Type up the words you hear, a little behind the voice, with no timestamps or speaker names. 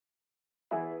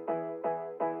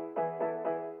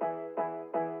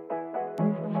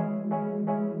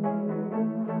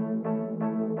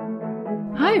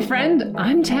Hi friend,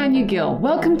 I'm Tanya Gill.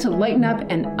 Welcome to Lighten Up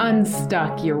and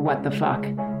Unstuck Your What the Fuck.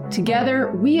 Together,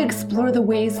 we explore the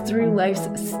ways through life's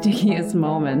stickiest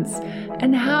moments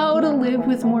and how to live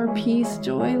with more peace,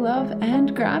 joy, love,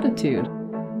 and gratitude.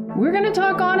 We're going to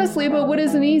talk honestly about what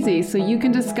isn't easy so you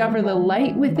can discover the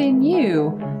light within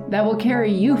you that will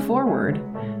carry you forward.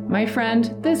 My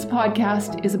friend, this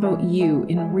podcast is about you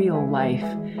in real life,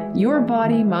 your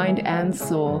body, mind, and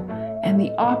soul, and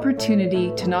the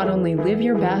opportunity to not only live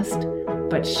your best,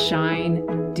 but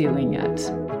shine doing it.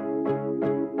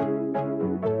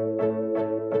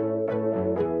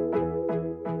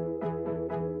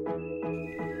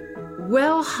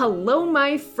 Well, hello,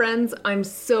 my friends. I'm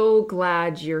so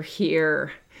glad you're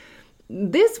here.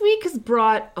 This week has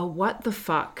brought a what the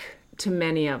fuck to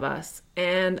many of us,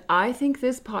 and I think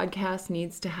this podcast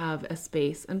needs to have a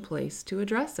space and place to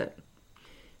address it.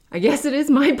 I guess it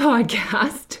is my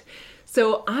podcast.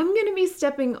 So I'm going to be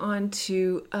stepping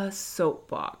onto a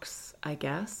soapbox, I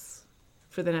guess,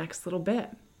 for the next little bit.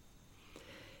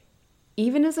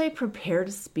 Even as I prepare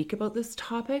to speak about this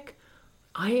topic,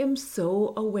 I am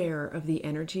so aware of the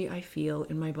energy I feel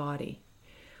in my body.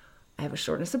 I have a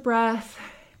shortness of breath,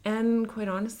 and quite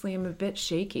honestly, I'm a bit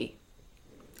shaky.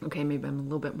 Okay, maybe I'm a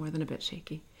little bit more than a bit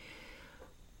shaky.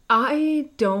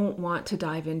 I don't want to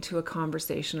dive into a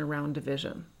conversation around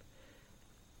division.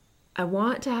 I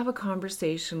want to have a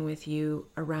conversation with you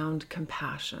around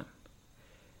compassion.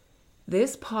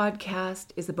 This podcast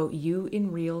is about you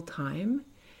in real time,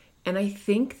 and I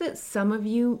think that some of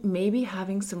you may be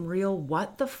having some real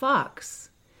what the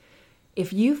fucks.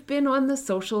 If you've been on the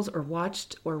socials or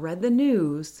watched or read the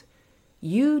news,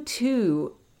 you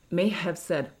too may have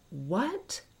said,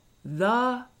 "What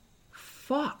the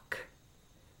fuck?"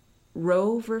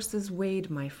 Roe versus Wade,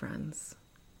 my friends.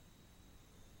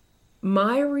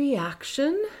 My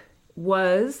reaction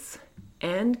was,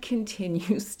 and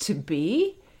continues to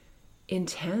be,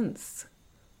 intense.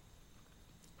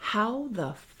 How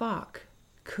the fuck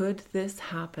could this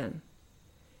happen?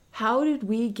 How did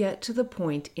we get to the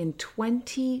point in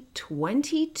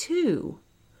 2022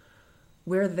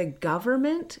 where the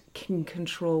government can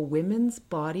control women's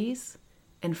bodies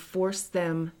and force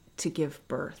them to give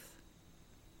birth?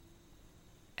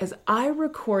 As I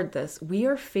record this, we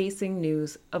are facing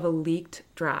news of a leaked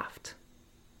draft.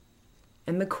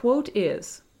 And the quote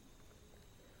is,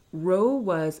 "Roe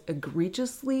was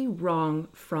egregiously wrong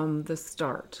from the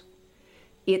start.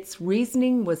 Its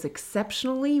reasoning was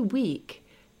exceptionally weak,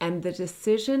 and the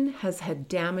decision has had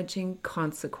damaging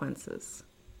consequences."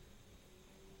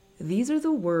 These are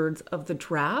the words of the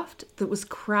draft that was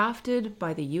crafted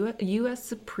by the U.S.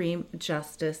 Supreme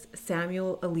Justice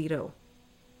Samuel Alito.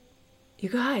 You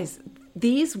guys,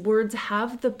 these words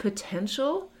have the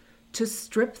potential to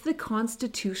strip the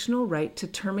constitutional right to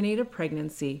terminate a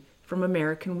pregnancy from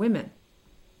American women.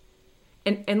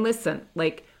 And listen,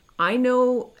 I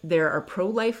know there are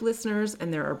pro-life listeners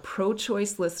and there are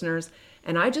pro-choice listeners,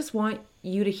 and I just want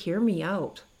you to hear me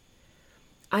out.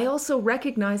 I also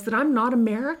recognize that I'm not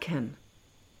American.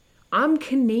 I'm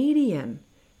Canadian.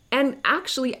 And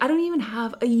actually, I don't even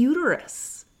have a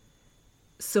uterus.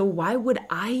 So why would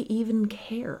I even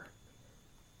care?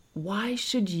 Why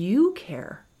should you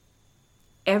care?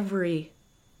 Every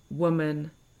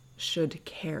woman should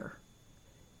care.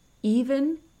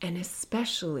 Even and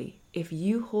especially if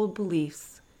you hold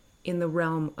beliefs in the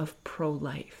realm of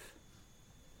pro-life.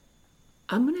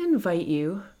 I'm going to invite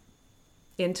you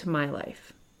into my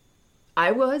life.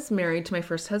 I was married to my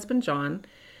first husband, John,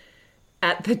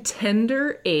 at the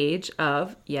tender age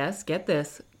of, yes, get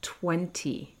this,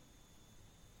 20.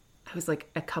 I was I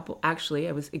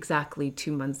was exactly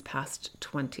 2 months past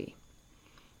 20.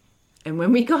 And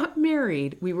when we got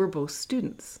married, we were both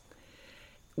students.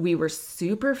 We were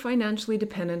super financially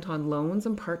dependent on loans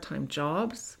and part-time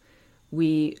jobs.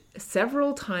 We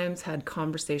several times had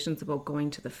conversations about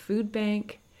going to the food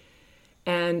bank.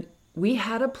 And we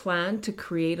had a plan to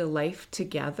create a life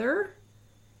together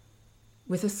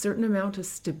with a certain amount of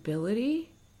stability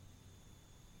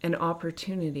and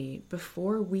opportunity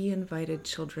before we invited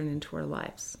children into our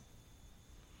lives.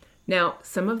 Now,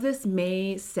 some of this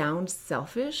may sound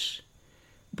selfish,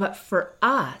 but for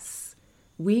us,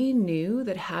 we knew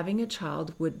that having a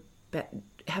child at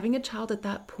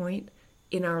that point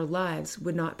in our lives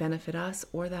would not benefit us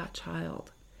or that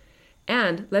child.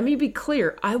 And let me be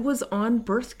clear, I was on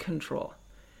birth control,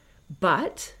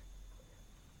 but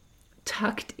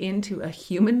tucked into a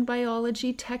human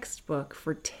biology textbook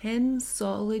for 10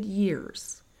 solid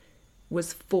years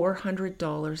was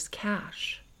 $400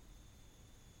 cash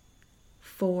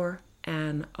for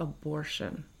an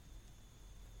abortion.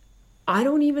 I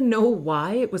don't even know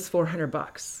why it was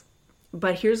 $400.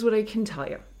 But here's what I can tell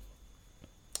you.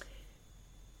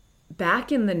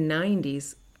 Back in the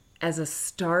 90s, as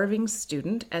starving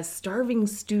students,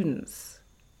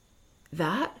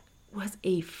 that was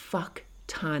a fuck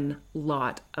ton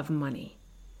lot of money.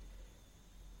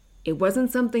 It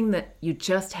wasn't something that you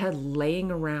just had laying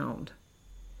around,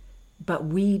 but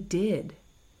we did,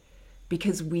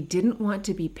 because we didn't want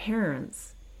to be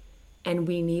parents and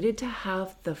we needed to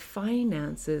have the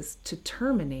finances to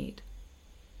terminate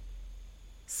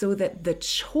so that the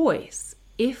choice,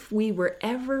 if we were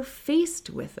ever faced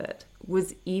with it,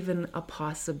 was even a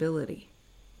possibility.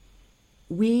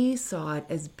 We saw it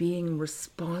as being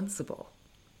responsible.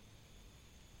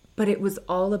 But it was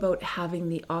all about having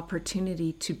the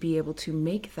opportunity to be able to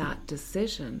make that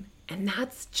decision. And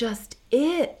that's just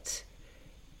it.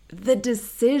 The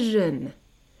decision.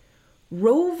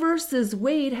 Roe versus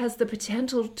Wade has the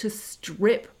potential to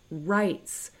strip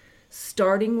rights,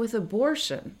 starting with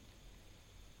abortion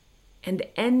and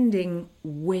ending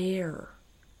where?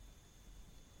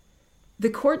 The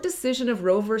court decision of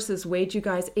Roe versus Wade, you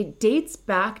guys, it dates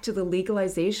back to the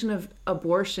legalization of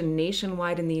abortion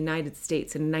nationwide in the United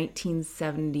States in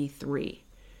 1973.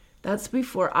 That's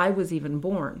before I was even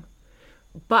born.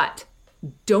 But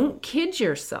don't kid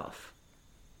yourself.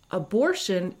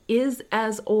 Abortion is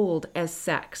as old as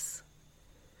sex,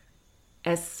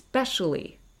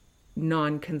 especially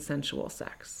non-consensual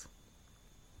sex.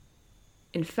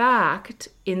 In fact,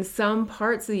 in some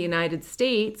parts of the United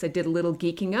States, I did a little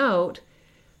geeking out,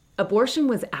 abortion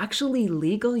was actually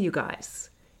legal, you guys,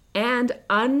 and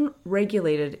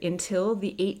unregulated until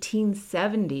the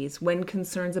 1870s, when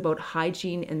concerns about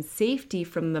hygiene and safety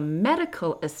from the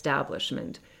medical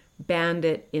establishment banned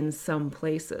it in some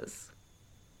places.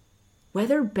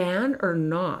 Whether banned or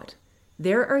not,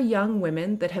 there are young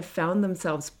women that have found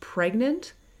themselves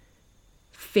pregnant,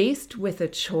 faced with a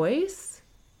choice,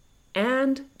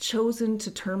 and chosen to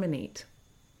terminate.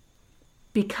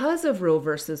 Because of Roe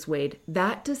versus Wade,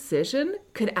 that decision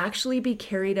could actually be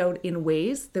carried out in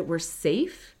ways that were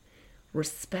safe,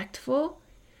 respectful,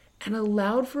 and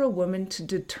allowed for a woman to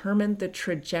determine the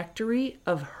trajectory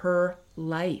of her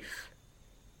life.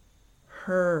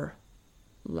 Her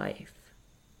life.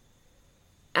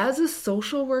 As a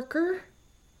social worker,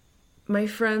 my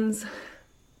friends,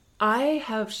 I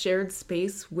have shared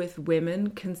space with women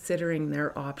considering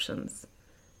their options,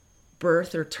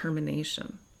 birth or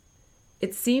termination.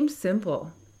 It seems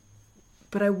simple,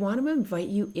 but I want to invite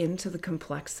you into the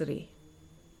complexity.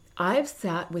 I've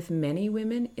sat with many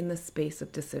women in the space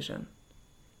of decision.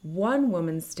 One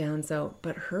woman stands out,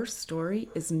 but her story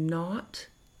is not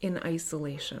in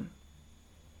isolation.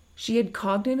 She had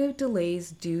cognitive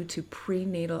delays due to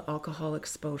prenatal alcohol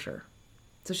exposure.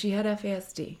 So she had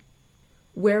FASD.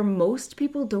 Where most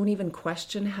people don't even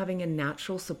question having a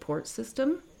natural support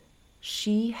system,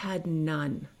 she had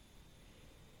none.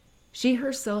 She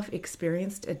herself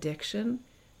experienced addiction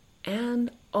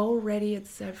and already had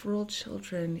several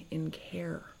children in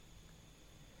care.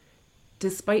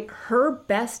 Despite her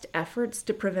best efforts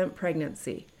to prevent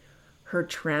pregnancy, her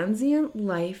transient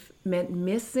life meant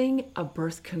missing a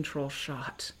birth control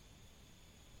shot.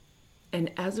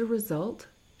 And as a result,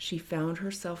 she found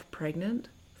herself pregnant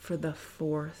for the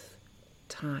 4th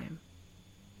time.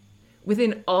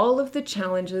 Within all of the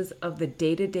challenges of the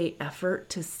day-to-day effort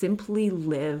to simply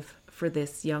live for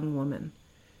this young woman,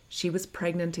 she was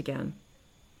pregnant again.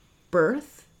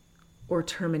 Birth or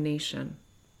termination.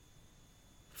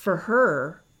 For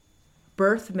her,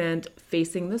 birth meant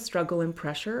facing the struggle and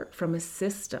pressure from a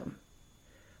system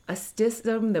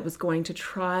that was going to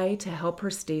try to help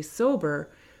her stay sober,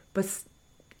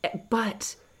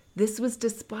 but this was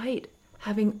despite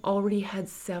having already had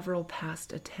several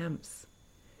past attempts.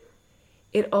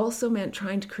 It also meant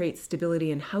trying to create stability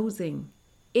in housing,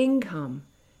 income,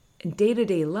 and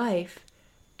day-to-day life,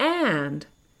 and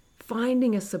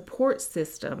finding a support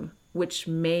system which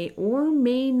may or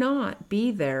may not be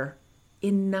there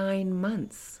in 9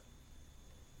 months.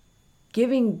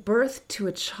 Giving birth to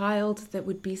a child that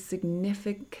would be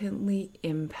significantly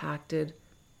impacted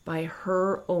by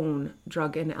her own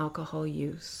drug and alcohol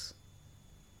use.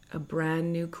 A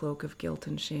brand new cloak of guilt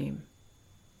and shame.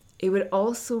 It would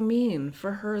also mean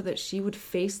for her that she would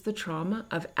face the trauma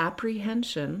of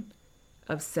apprehension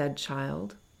of said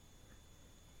child,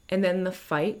 and then the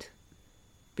fight,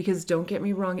 because don't get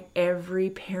me wrong, every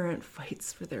parent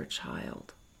fights for their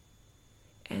child.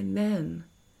 And then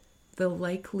the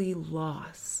likely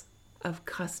loss of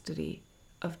custody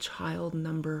of child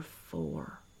number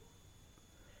 4.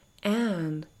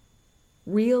 And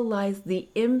realize the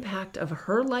impact of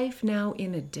her life now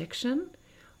in addiction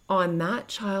on that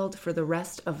child for the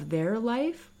rest of their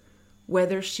life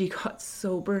whether she got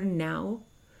sober now,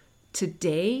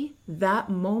 today, that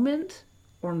moment,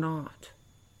 or not.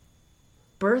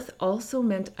 Birth also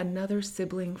meant another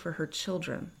sibling for her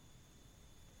children.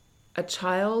 A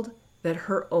child that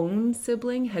her own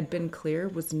sibling had been clear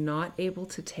was not able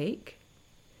to take,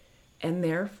 and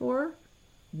therefore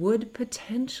would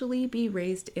potentially be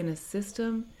raised in a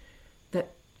system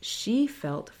that she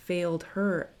felt failed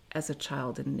her as a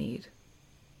child in need.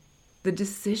 The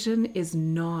decision is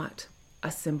not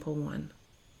a simple one.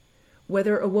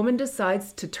 Whether a woman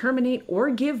decides to terminate or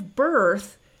give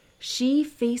birth, she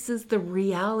faces the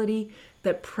reality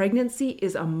that pregnancy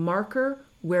is a marker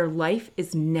where life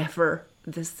is never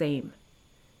the same.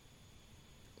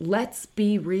 Let's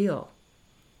be real.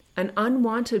 An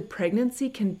unwanted pregnancy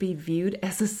can be viewed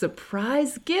as a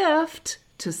surprise gift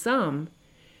to some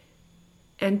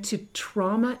and to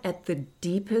trauma at the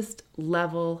deepest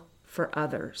level for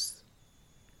others.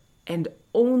 And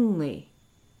only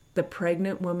the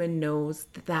pregnant woman knows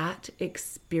that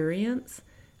experience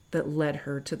that led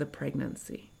her to the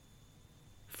pregnancy.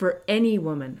 For any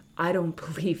woman, I don't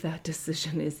believe that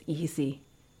decision is easy.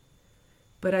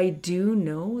 But I do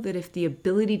know that if the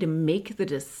ability to make the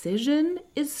decision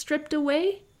is stripped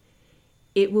away,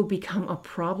 it will become a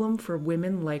problem for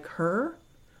women like her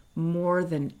more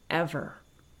than ever.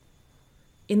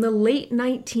 In the late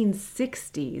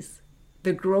 1960s,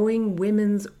 the growing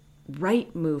women's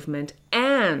right movement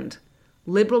and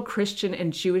liberal Christian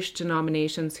and Jewish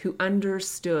denominations who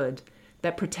understood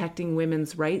that protecting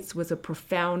women's rights was a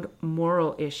profound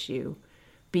moral issue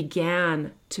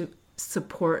began to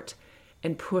support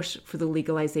and push for the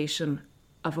legalization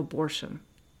of abortion.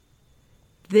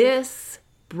 This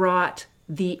brought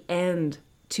the end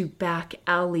to back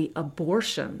alley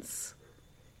abortions.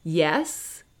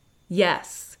 Yes,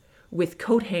 with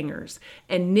coat hangers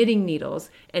and knitting needles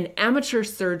and amateur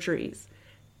surgeries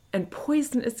and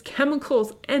poisonous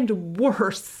chemicals and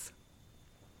worse.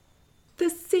 The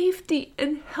safety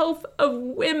and health of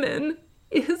women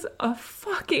is a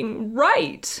fucking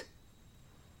right.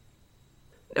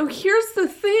 Now here's the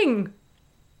thing.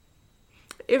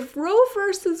 If Roe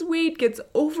versus Wade gets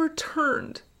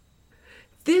overturned,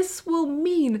 this will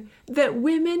mean that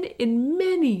women in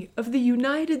many of the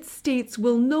United States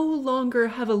will no longer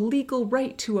have a legal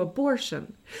right to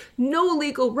abortion. No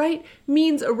legal right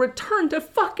means a return to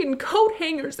fucking coat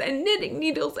hangers and knitting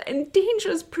needles and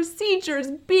dangerous procedures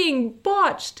being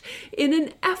botched in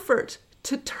an effort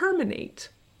to terminate.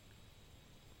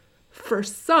 For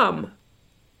some.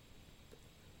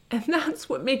 And that's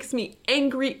what makes me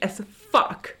angry as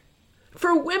fuck.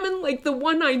 For women like the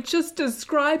one I just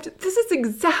described, this is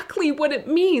exactly what it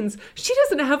means. She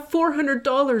doesn't have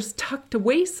 $400 tucked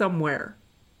away somewhere.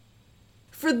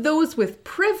 For those with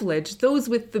privilege, those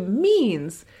with the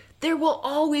means, there will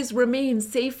always remain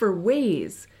safer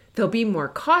ways. They'll be more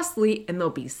costly and they'll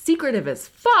be secretive as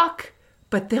fuck,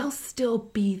 but they'll still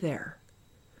be there.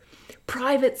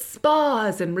 Private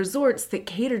spas and resorts that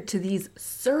cater to these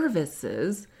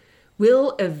services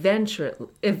will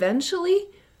eventually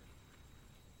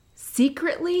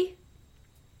secretly,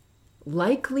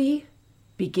 likely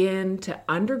begin to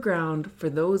underground for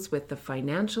those with the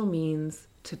financial means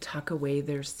to tuck away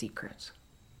their secret.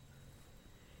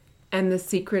 And the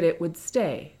secret it would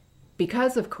stay,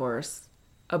 because of course,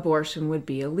 abortion would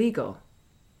be illegal.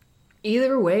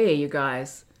 Either way, you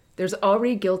guys, there's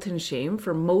already guilt and shame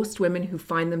for most women who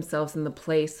find themselves in the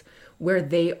place where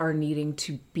they are needing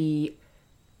to be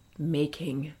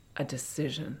making a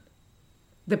decision.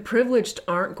 The privileged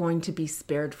aren't going to be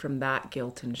spared from that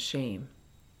guilt and shame.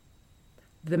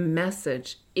 The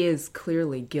message is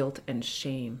clearly guilt and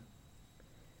shame.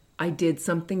 I did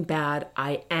something bad.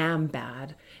 I am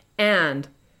bad. And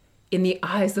in the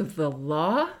eyes of the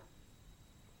law,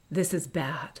 this is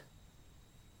bad.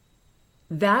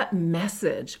 That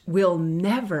message will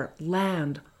never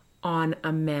land on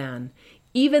a man,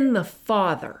 even the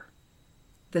father,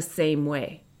 the same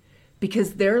way.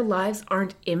 Because their lives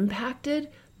aren't impacted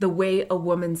the way a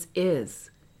woman's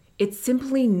is. It's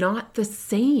simply not the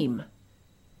same.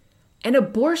 And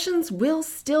abortions will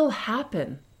still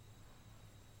happen.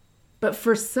 But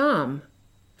for some,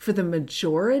 for the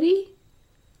majority,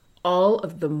 all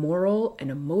of the moral and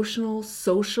emotional,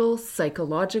 social,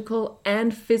 psychological,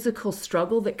 and physical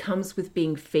struggle that comes with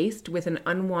being faced with an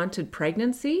unwanted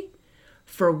pregnancy,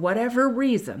 for whatever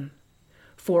reason,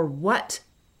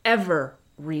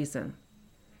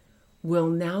 will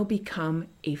now become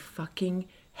a fucking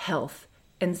health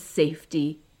and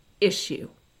safety issue.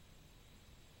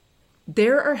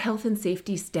 There are health and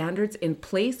safety standards in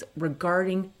place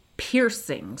regarding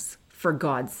piercings, for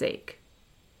God's sake.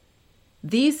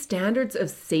 These standards of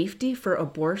safety for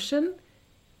abortion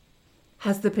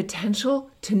has the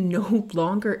potential to no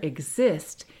longer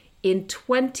exist in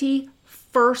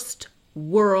 21st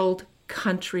world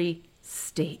country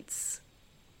states.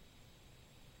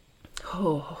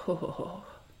 Oh,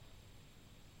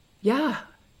 yeah,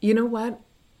 you know what?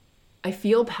 I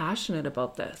feel passionate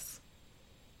about this.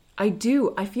 I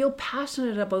do. I feel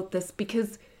passionate about this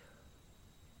because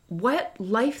what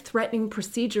life-threatening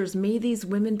procedures may these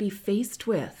women be faced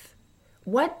with?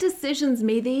 What decisions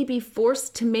may they be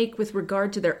forced to make with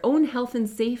regard to their own health and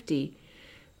safety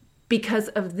because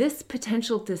of this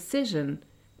potential decision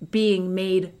being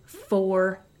made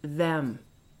for them?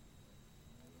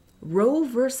 Roe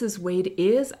versus Wade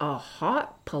is a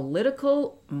hot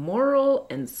political, moral,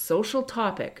 and social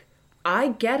topic. I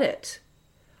get it.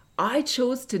 I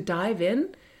chose to dive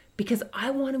in because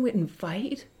I want to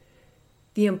invite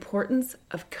the importance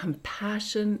of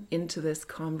compassion into this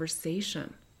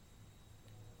conversation.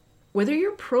 Whether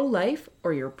you're pro-life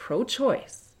or you're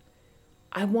pro-choice,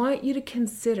 I want you to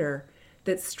consider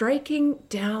that striking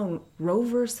down Roe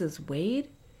versus Wade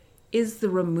is the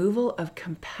removal of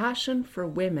compassion for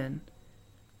women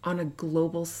on a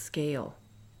global scale.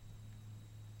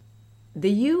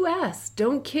 The US,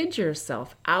 don't kid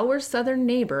yourself, our southern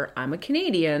neighbor, I'm a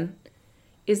Canadian,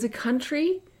 is a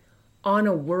country on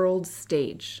a world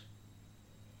stage.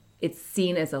 It's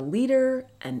seen as a leader,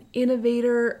 an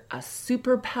innovator, a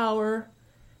superpower,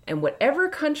 and whatever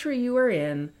country you are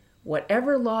in,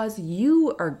 whatever laws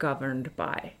you are governed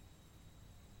by,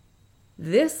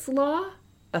 this law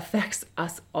affects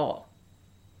us all.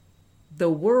 The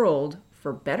world,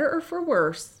 for better or for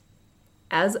worse,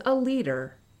 as a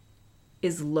leader,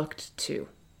 is looked to.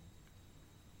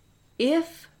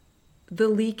 If the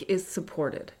leak is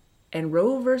supported and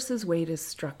Roe versus Wade is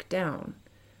struck down,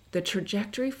 the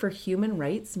trajectory for human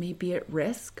rights may be at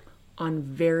risk on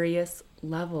various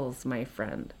levels, my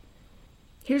friend.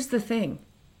 Here's the thing.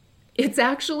 It's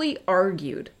actually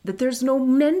argued that there's no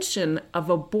mention of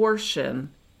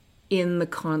abortion in the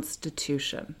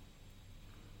Constitution.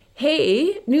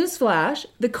 Hey, newsflash,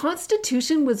 the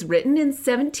Constitution was written in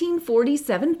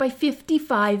 1747 by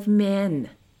 55 men.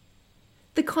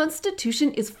 The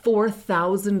Constitution is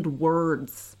 4,000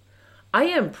 words. I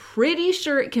am pretty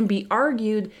sure it can be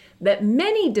argued that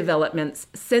many developments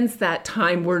since that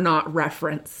time were not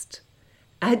referenced.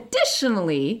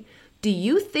 Additionally, do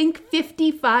you think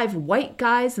 55 white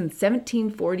guys in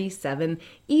 1747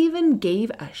 even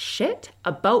gave a shit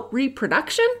about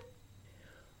reproduction?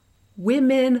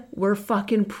 Women were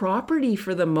fucking property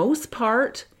for the most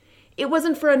part. It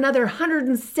wasn't for another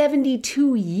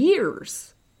 172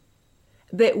 years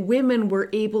that women were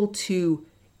able to,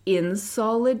 in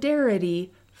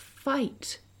solidarity,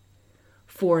 fight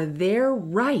for their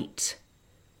right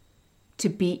to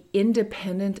be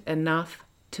independent enough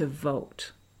to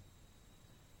vote.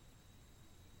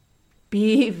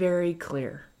 Be very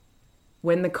clear.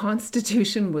 When the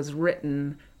Constitution was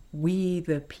written, we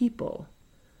the people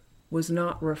was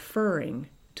not referring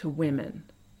to women.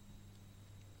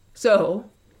 So,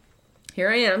 here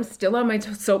I am, still on my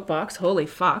soapbox. Holy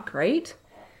fuck, right?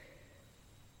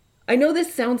 I know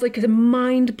this sounds like a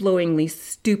mind-blowingly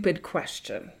stupid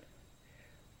question.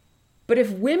 But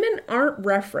if women aren't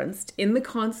referenced in the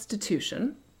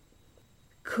Constitution,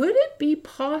 could it be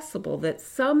possible that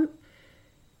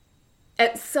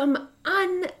at some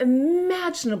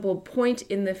unimaginable point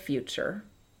in the future,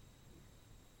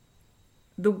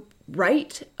 the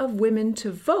right of women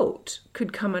to vote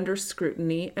could come under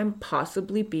scrutiny and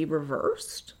possibly be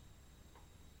reversed?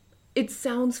 It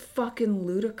sounds fucking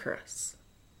ludicrous.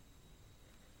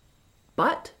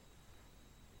 But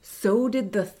so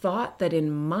did the thought that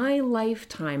in my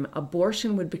lifetime,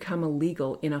 abortion would become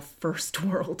illegal in a first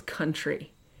world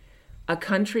country. A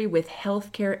country with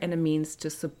healthcare and a means to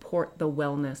support the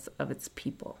wellness of its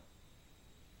people.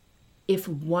 If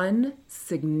one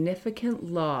significant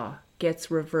law gets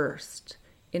reversed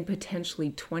in potentially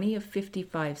 20 of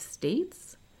 55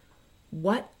 states,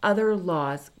 what other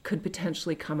laws could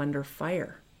potentially come under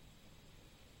fire?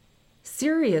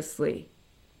 Seriously,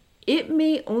 it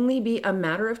may only be a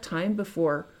matter of time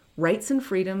before rights and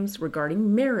freedoms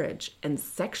regarding marriage and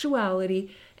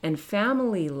sexuality and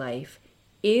family life,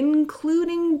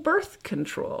 including birth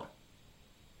control,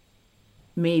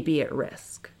 may be at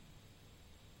risk.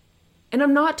 And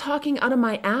I'm not talking out of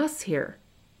my ass here.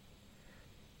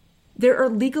 There are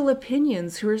legal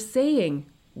opinions who are saying,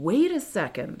 wait a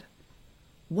second,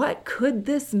 what could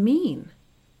this mean?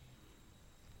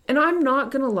 And I'm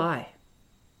not going to lie.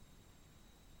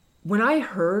 When I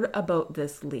heard about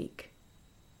this leak,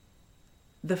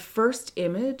 the first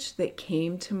image that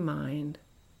came to mind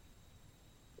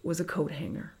was a coat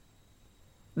hanger.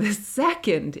 The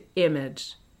second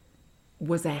image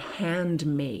was a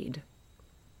handmaid.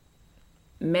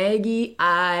 Maggie,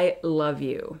 I love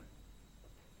you.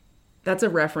 That's a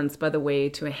reference, by the way,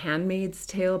 to A Handmaid's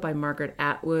Tale by Margaret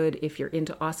Atwood. If you're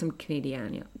into awesome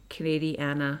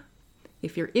Canadiana,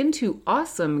 if you're into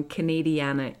awesome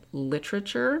Canadiana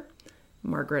literature,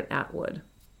 Margaret Atwood,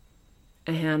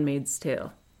 A Handmaid's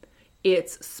Tale.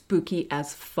 It's spooky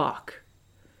as fuck.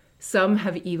 Some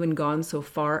have even gone so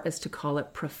far as to call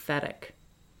it prophetic.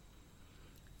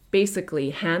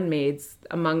 Basically, handmaids,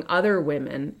 among other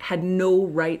women, had no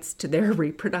rights to their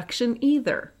reproduction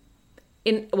either.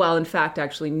 In fact,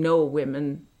 actually, no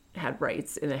women had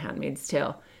rights in A Handmaid's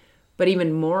Tale. But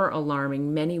even more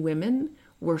alarming, many women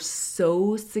were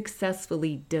so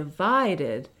successfully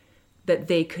divided that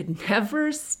they could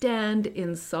never stand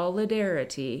in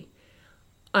solidarity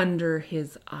under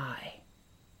his eye.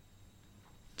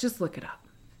 Just look it up.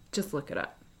 Just look it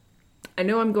up. I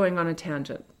know I'm going on a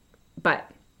tangent,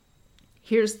 but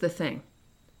here's the thing.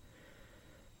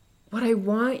 What I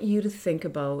want you to think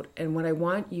about and what I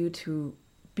want you to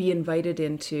be invited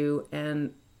into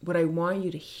and what I want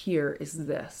you to hear is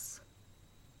this.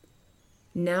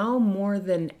 Now more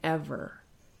than ever,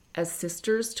 as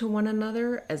sisters to one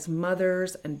another, as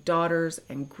mothers and daughters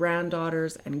and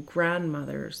granddaughters and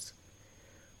grandmothers,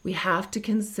 we have to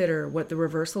consider what the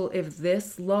reversal of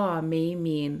this law may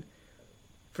mean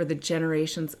for the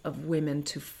generations of women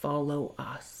to follow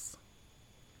us.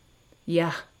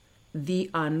 Yeah, the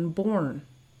unborn.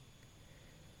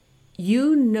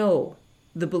 You know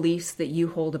the beliefs that you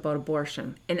hold about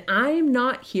abortion, and I'm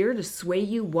not here to sway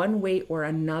you one way or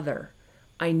another.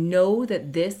 I know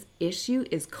that this issue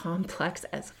is complex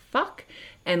as fuck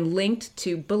and linked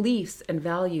to beliefs and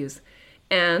values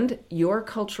and your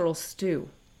cultural stew.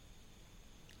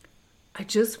 I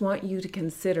just want you to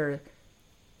consider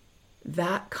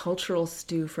that cultural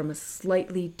stew from a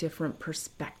slightly different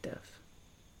perspective.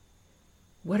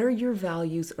 What are your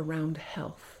values around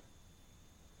health,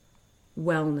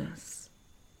 wellness,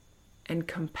 and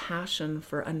compassion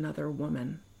for another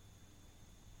woman?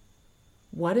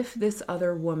 What if this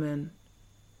other woman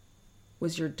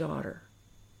was your daughter,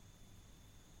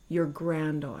 your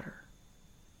granddaughter,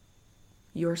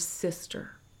 your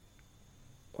sister,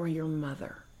 or your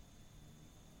mother?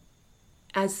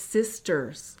 As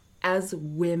sisters, as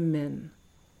women,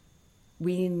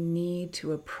 we need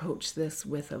to approach this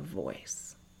with a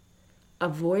voice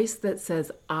that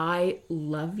says, I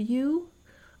love you,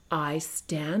 I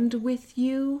stand with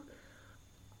you,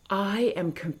 I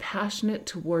am compassionate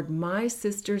toward my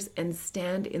sisters and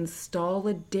stand in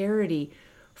solidarity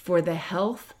for the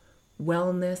health,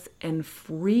 wellness, and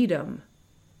freedom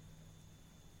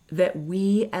that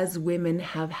we as women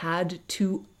have had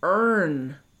to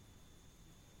earn.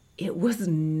 It was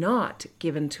not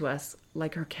given to us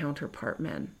like our counterpart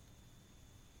men.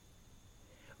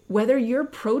 Whether you're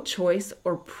pro-choice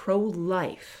or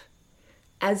pro-life,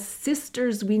 as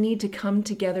sisters, we need to come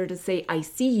together to say, I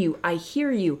see you, I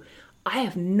hear you, I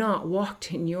have not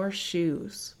walked in your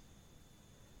shoes,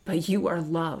 but you are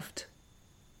loved.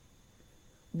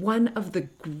 One of the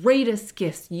greatest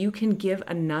gifts you can give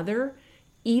another,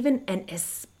 even and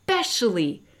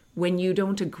especially when you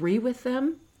don't agree with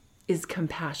them, is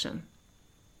compassion.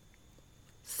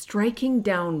 Striking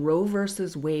down Roe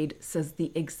versus Wade says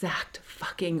the exact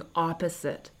fucking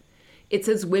opposite. It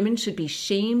says women should be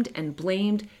shamed and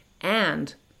blamed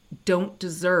and don't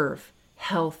deserve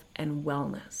health and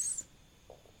wellness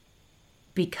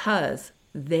because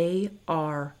they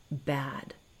are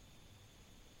bad.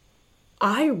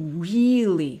 I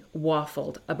really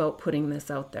waffled about putting this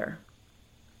out there,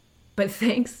 but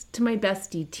thanks to my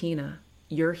bestie Tina,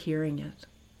 you're hearing it.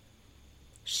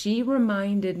 She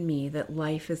reminded me that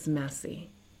life is messy,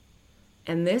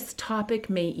 and this topic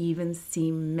may even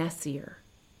seem messier.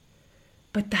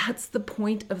 But that's the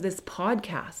point of this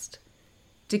podcast,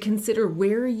 to consider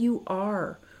where you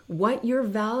are, what your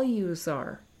values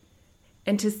are,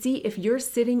 and to see if you're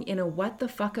sitting in a what the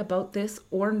fuck about this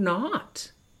or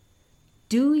not.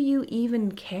 Do you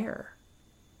even care?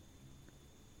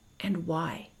 And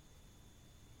why?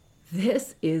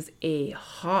 This is a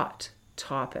hot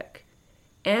topic.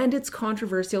 And it's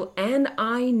controversial, and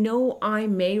I know I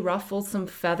may ruffle some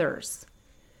feathers.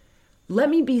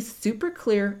 Let me be super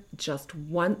clear just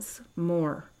once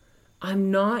more.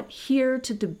 I'm not here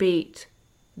to debate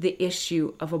the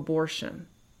issue of abortion.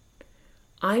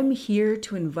 I'm here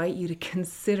to invite you to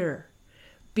consider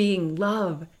being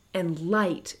love and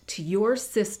light to your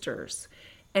sisters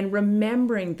and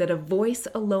remembering that a voice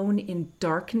alone in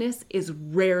darkness is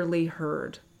rarely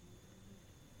heard.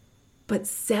 but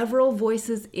several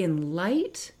voices in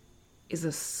light is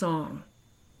a song.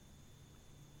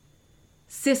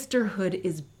 Sisterhood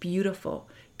is beautiful.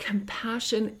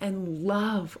 Compassion and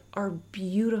love are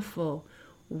beautiful.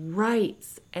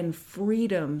 Rights and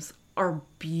freedoms are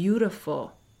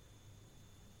beautiful.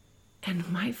 And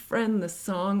my friend, the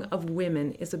Song of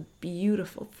Women is a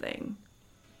beautiful thing.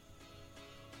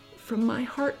 From my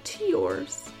heart to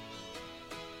yours,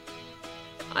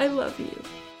 I love you.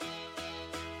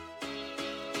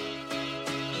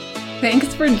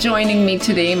 Thanks for joining me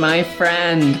today, my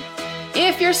friend.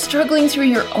 If you're struggling through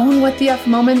your own what the F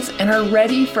moments and are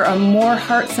ready for a more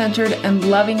heart-centered and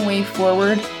loving way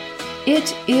forward,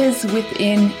 it is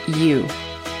within you.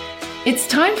 It's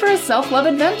time for a self-love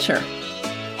adventure.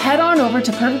 Head on over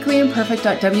to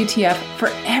perfectlyimperfect.wtf for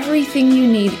everything you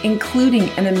need,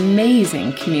 including an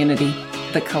amazing community,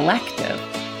 the collective.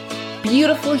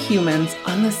 Beautiful humans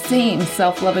on the same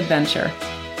self-love adventure.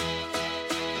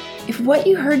 If what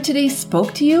you heard today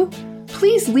spoke to you,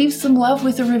 please leave some love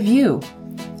with a review.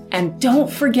 And don't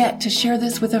forget to share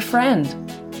this with a friend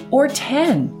or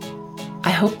 10.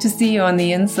 I hope to see you on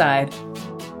the inside.